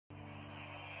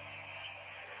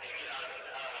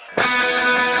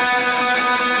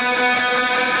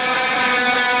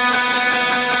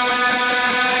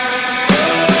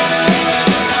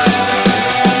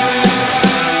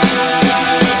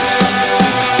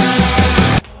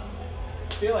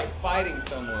like fighting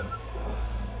someone.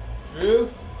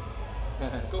 Drew?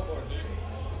 Go for it, dude.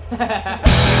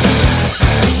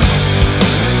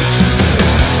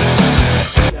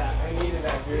 Yeah, I needed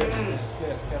that, Drew. That's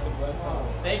good. Got the blood flow.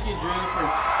 Thank you, Drew, for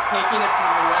taking it from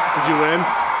the rest of us. Did you win?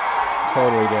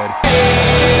 Totally did.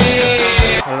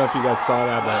 I don't know if you guys saw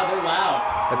that, Wow, but they're loud.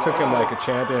 I took him like a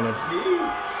champion. And I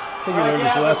think he learned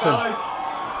his lesson.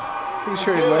 Pretty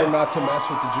sure he learned not to mess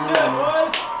with the Jew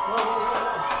anymore.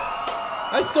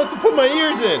 I still have to put my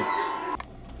ears in.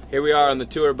 Here we are on the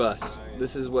tour bus.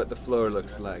 This is what the floor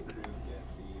looks like.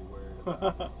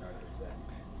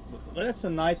 That's a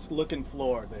nice looking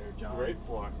floor there, John. Great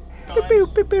floor. Boop,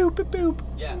 boop, boop, boop, boop.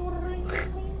 Yeah.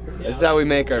 This is how we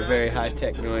make our very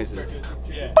high-tech noises.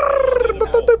 Yeah. Boop,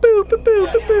 boop, boop, boop, boop,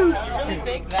 boop, boop. You really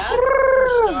think that?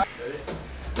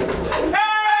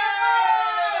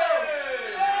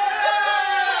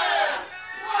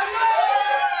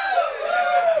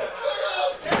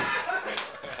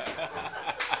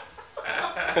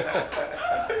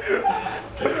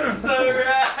 So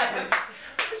rad! I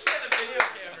wish we had a video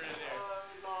camera in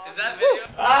there. Is that video?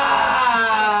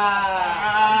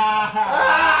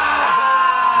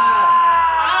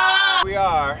 We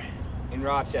are in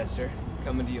Rochester,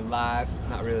 coming to you live.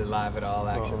 Not really live at all,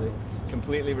 actually.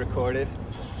 Completely recorded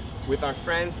with our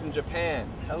friends from Japan.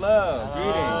 Hello,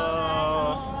 greetings.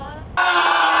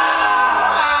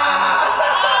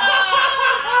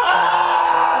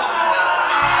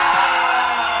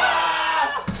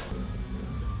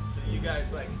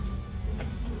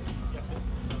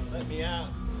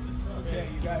 Okay,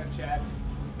 you got it, Chad.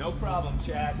 No problem,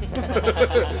 Chad.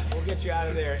 We'll get you out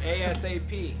of there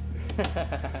ASAP. Let's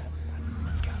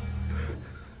go.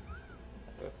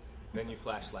 Then you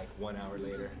flash like 1 hour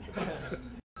later.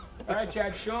 All right,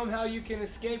 Chad, show him how you can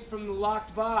escape from the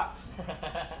locked box.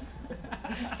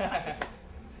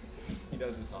 He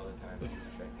does this all the time. It's his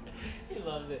trick. He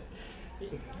loves it.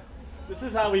 This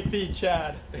is how we feed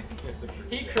Chad.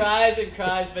 He cries and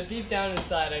cries, but deep down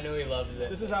inside, I know he loves it.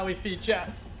 This is how we feed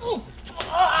Chad. Shut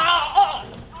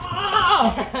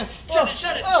it!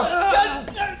 Shut it! Shut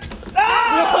it!